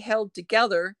be held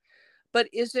together, but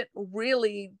isn't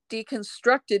really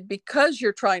deconstructed because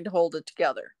you're trying to hold it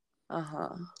together.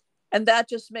 And that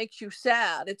just makes you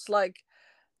sad. It's like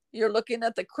you're looking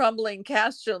at the crumbling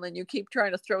castle and you keep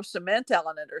trying to throw cement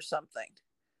on it or something.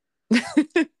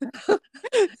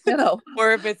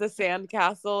 Or if it's a sand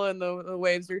castle and the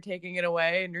waves are taking it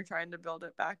away and you're trying to build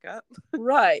it back up.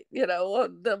 Right.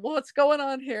 What's going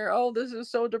on here? Oh, this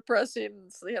is so depressing.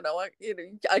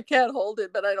 I can't hold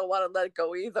it, but I don't want to let it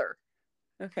go either.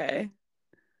 Okay.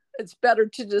 It's better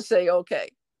to just say, okay,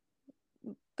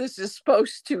 this is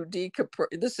supposed to decompose.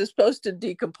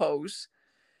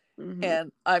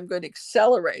 And I'm going to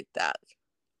accelerate that.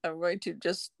 I'm going to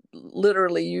just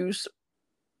literally use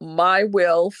my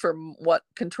will for what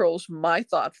controls my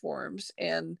thought forms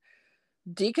and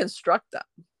deconstruct them.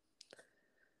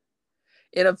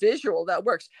 in a visual that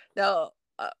works. Now,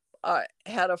 I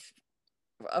had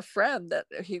a friend that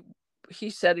he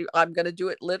said, I'm going to do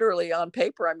it literally on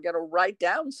paper. I'm going to write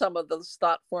down some of those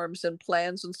thought forms and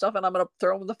plans and stuff, and I'm going to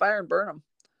throw them in the fire and burn them.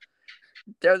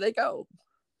 There they go.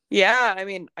 Yeah, I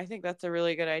mean, I think that's a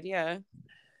really good idea.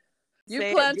 You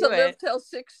Say plan it, to do live it. till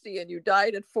 60 and you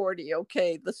died at 40.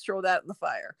 Okay, let's throw that in the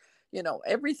fire.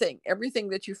 Everything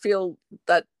that you feel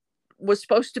that was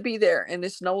supposed to be there and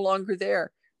it's no longer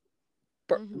there,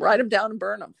 write them down and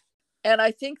burn them. And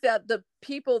I think that the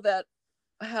people that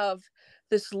have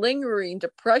this lingering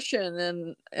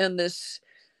depression and this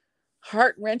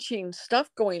heart-wrenching stuff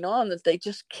going on that they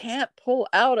just can't pull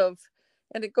out of,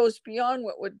 and it goes beyond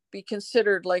what would be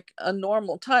considered like a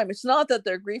normal time. It's not that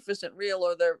their grief isn't real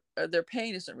or their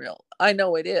pain isn't real. I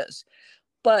know it is,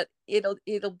 but it'll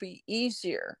be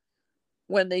easier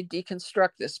when they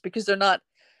deconstruct this, because they're not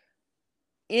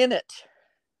in it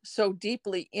so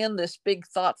deeply in this big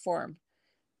thought form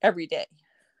every day.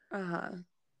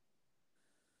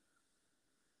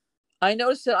 I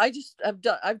noticed that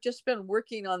I've just been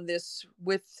working on this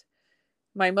with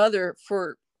my mother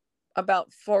for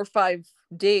about 4 or 5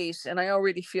 days, and I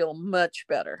already feel much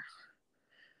better.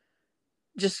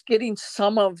 Just getting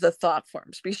some of the thought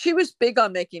forms, because she was big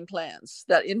on making plans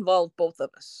that involved both of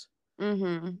us.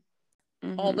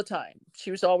 All the time.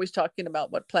 She was always talking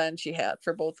about what plan she had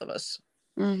for both of us.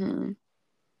 And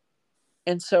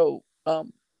so,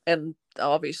 and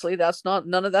obviously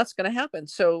none of that's going to happen.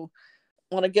 So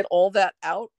I want to get all that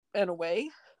out and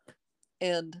away,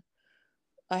 and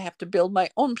I have to build my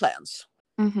own plans.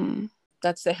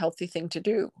 That's the healthy thing to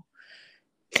do.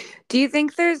 Do you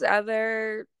think there's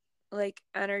other like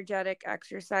energetic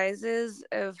exercises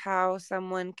of how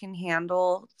someone can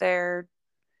handle their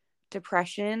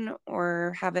depression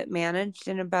or have it managed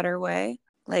in a better way?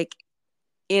 Like,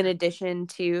 in addition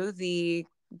to the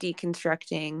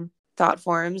deconstructing thought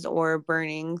forms or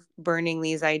burning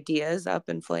these ideas up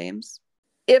in flames?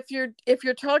 If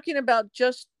you're talking about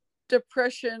just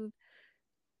depression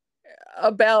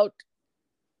about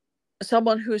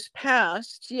someone who's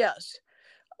passed, yes.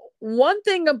 One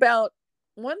thing about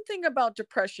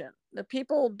depression that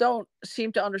people don't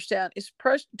seem to understand is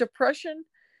depression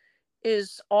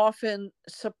is often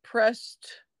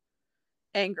suppressed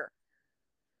anger.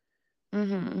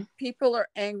 People are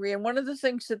angry, and one of the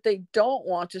things that they don't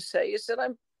want to say is that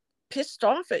I'm pissed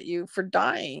off at you for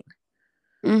dying.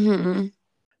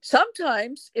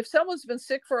 Sometimes if someone's been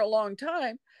sick for a long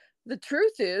time, the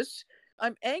truth is,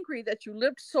 I'm angry that you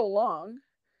lived so long,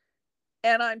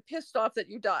 and I'm pissed off that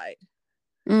you died.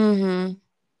 And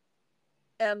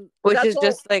which is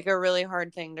just like a really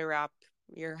hard thing to wrap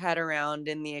your head around,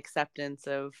 in the acceptance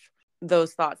of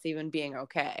those thoughts even being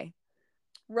okay.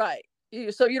 Right.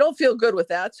 So you don't feel good with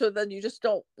that. So then you just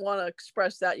don't want to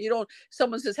express that.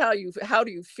 Someone says, how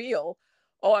do you feel?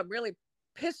 Oh, I'm really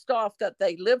pissed off that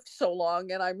they lived so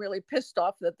long, and I'm really pissed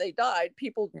off that they died.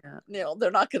 People,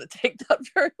 they're not going to take that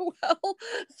very well.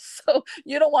 So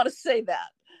you don't want to say that,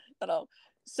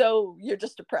 so you're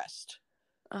just depressed.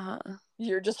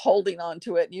 You're just holding on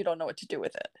to it, and you don't know what to do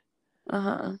with it.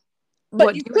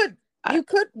 But you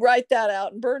could write that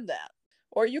out and burn that.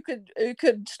 Or you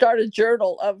could start a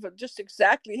journal of just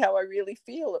exactly how I really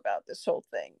feel about this whole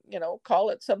thing. Call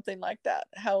it something like that.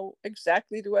 How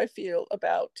exactly do I feel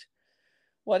about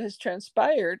what has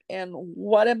transpired, and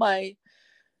what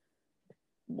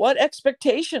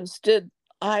expectations did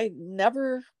I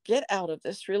never get out of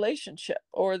this relationship,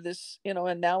 or this,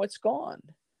 and now it's gone.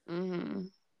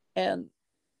 And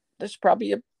there's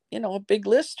probably a big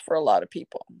list for a lot of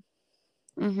people.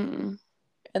 And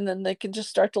then they can just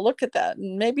start to look at that,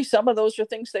 and maybe some of those are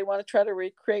things they want to try to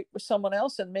recreate with someone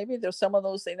else, and maybe there's some of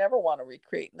those they never want to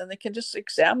recreate, and then they can just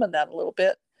examine that a little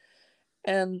bit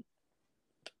and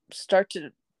start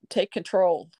to take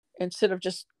control instead of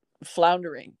just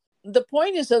floundering. The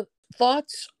point is that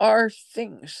thoughts are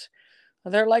things.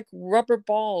 They're like rubber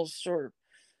balls or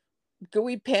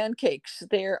gooey pancakes.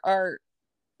 They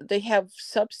have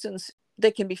substance.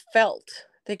 They can be felt.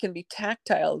 They can be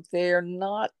tactile. They're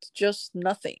not just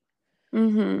nothing.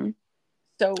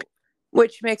 So,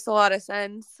 which makes a lot of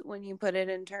sense when you put it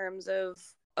in terms of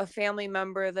a family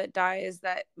member that dies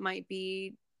that might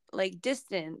be like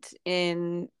distant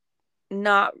and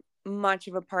not much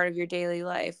of a part of your daily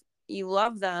life. You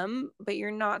love them, but you're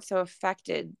not so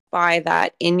affected by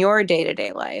that in your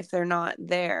day-to-day life. They're not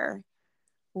there.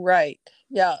 Right.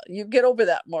 Yeah, you get over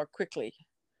that more quickly.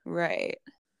 Right.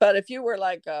 But if you were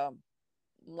like a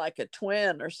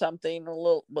twin or something, a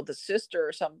little with a sister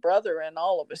or some brother, and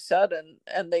all of a sudden,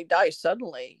 and they die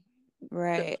suddenly,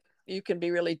 right, you can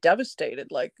be really devastated.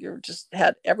 Like you just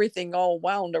had everything all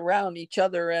wound around each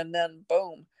other, and then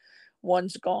boom,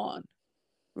 one's gone.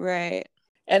 Right.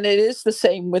 And it is the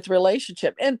same with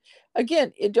relationship. And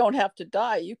again, you don't have to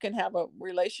die. You can have a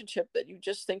relationship that you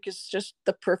just think is just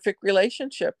the perfect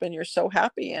relationship, and you're so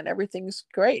happy and everything's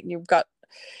great. And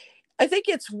I think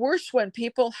it's worse when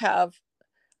people have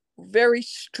very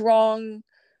strong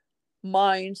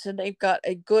minds and they've got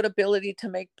a good ability to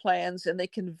make plans and they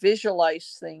can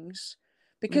visualize things,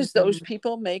 because those Mm-hmm.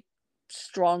 people make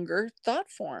stronger thought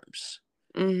forms.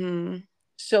 Mm-hmm.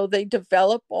 So they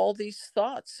develop all these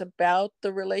thoughts about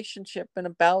the relationship and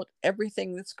about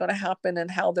everything that's going to happen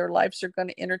and how their lives are going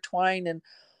to intertwine, and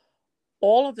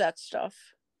all of that stuff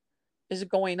is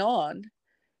going on.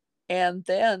 And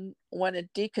then when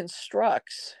it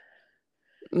deconstructs,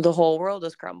 The whole world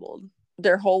has crumbled.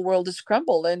 their whole world is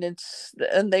crumbled, and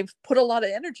they've put a lot of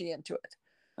energy into it.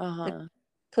 They Uh-huh.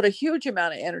 put a huge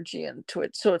amount of energy into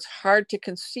it. So it's hard to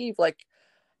conceive, like,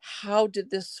 how did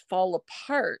this fall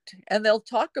apart? And they'll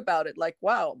talk about it like,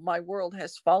 wow, my world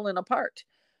has fallen apart,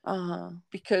 Uh-huh.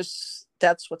 because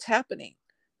that's what's happening.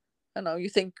 You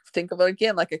think of it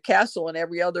again like a castle, and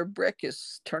every other brick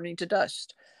is turning to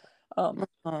dust. Or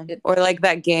like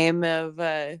that game of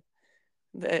the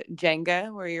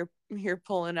Jenga where you're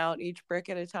pulling out each brick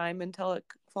at a time until it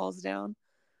falls down.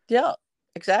 Yeah,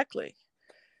 exactly.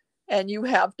 And you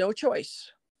have no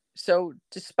choice. So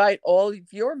despite all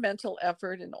of your mental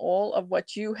effort and all of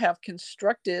what you have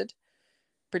constructed,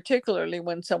 particularly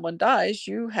when someone dies,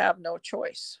 you have no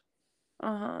choice.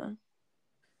 Uh-huh.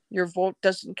 Your vote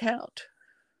doesn't count.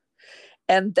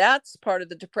 And that's part of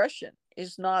the depression,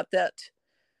 is not that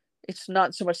it's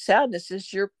not so much sadness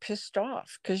as you're pissed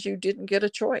off because you didn't get a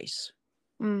choice.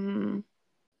 Mm-hmm.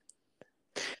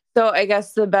 So I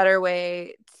guess the better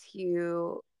way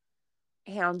to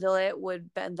handle it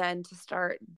would be then to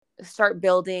start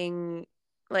building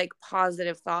like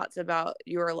positive thoughts about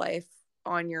your life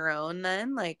on your own.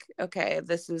 Then, like, okay,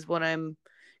 this is what I'm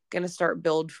gonna start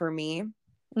build for me.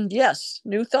 Yes,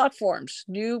 new thought forms,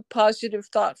 new positive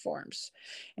thought forms.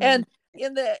 Mm-hmm. And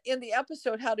in the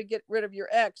episode How to Get Rid of Your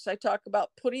Ex, I talk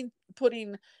about putting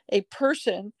a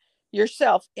person,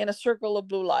 yourself, in a circle of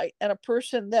blue light, and a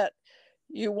person that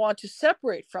you want to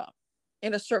separate from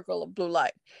in a circle of blue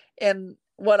light. And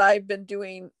what I've been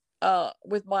doing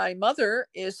with my mother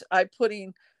is I'm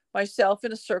putting myself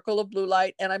in a circle of blue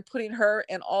light, and I'm putting her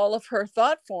and all of her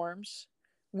thought forms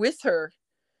with her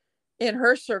in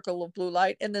her circle of blue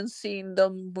light, and then seeing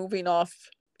them moving off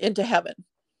into heaven.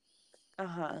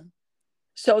 Uh-huh.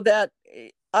 So that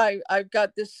I've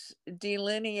got this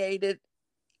delineated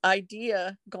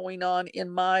idea going on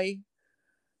in my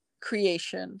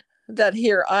creation, that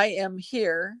here I am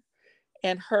here,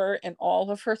 and her and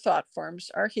all of her thought forms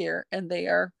are here, and they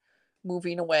are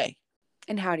moving away.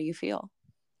 And how do you feel?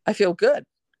 I feel good.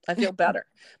 I feel better.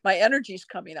 My energy's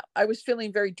coming up. I was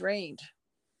feeling very drained.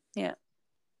 Yeah.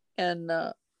 And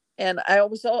I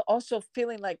was also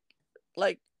feeling like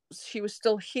she was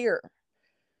still here,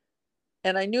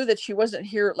 and I knew that she wasn't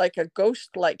here like a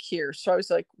ghost, like here. So I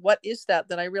was like, what is that?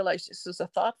 Then I realized this is a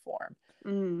thought form.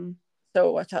 Mm.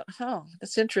 So I thought, oh,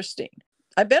 that's interesting.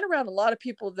 I've been around a lot of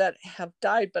people that have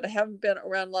died, but I haven't been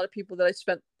around a lot of people that I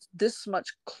spent this much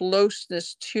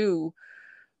closeness to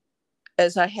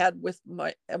as I had with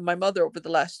my mother over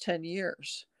the last 10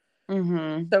 years.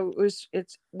 Mm-hmm. So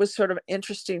it was sort of an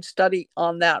interesting study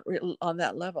on that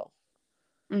level.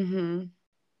 Mm-hmm.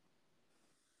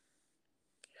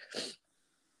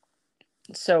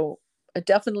 So it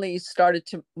definitely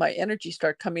my energy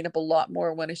started coming up a lot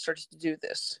more when I started to do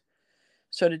this.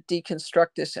 So to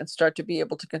deconstruct this and start to be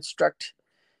able to construct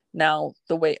now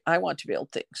the way I want to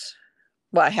build things.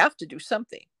 Well, I have to do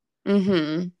something.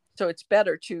 Mm-hmm. So it's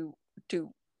better to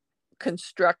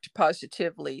construct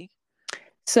positively.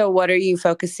 So what are you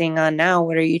focusing on now?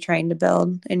 What are you trying to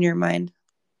build in your mind?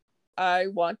 I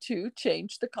want to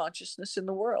change the consciousness in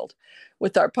the world.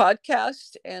 With our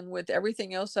podcast and with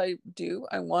everything else I do,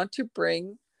 I want to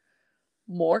bring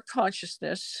more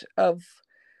consciousness of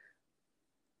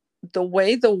the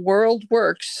way the world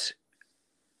works,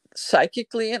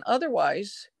 psychically and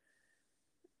otherwise,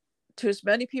 to as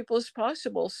many people as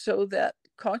possible, so that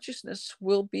consciousness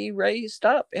will be raised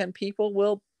up and people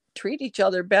will treat each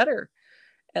other better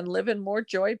and live in more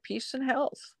joy, peace, and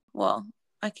health. Well,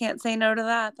 I can't say no to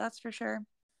that. That's for sure.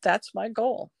 That's my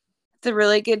goal. It's a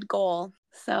really good goal.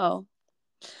 So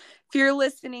if you're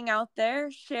listening out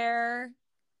there, share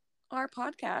our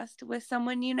podcast with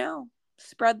someone you know.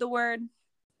 Spread the word.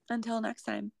 Until next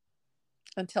time.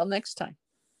 Until next time.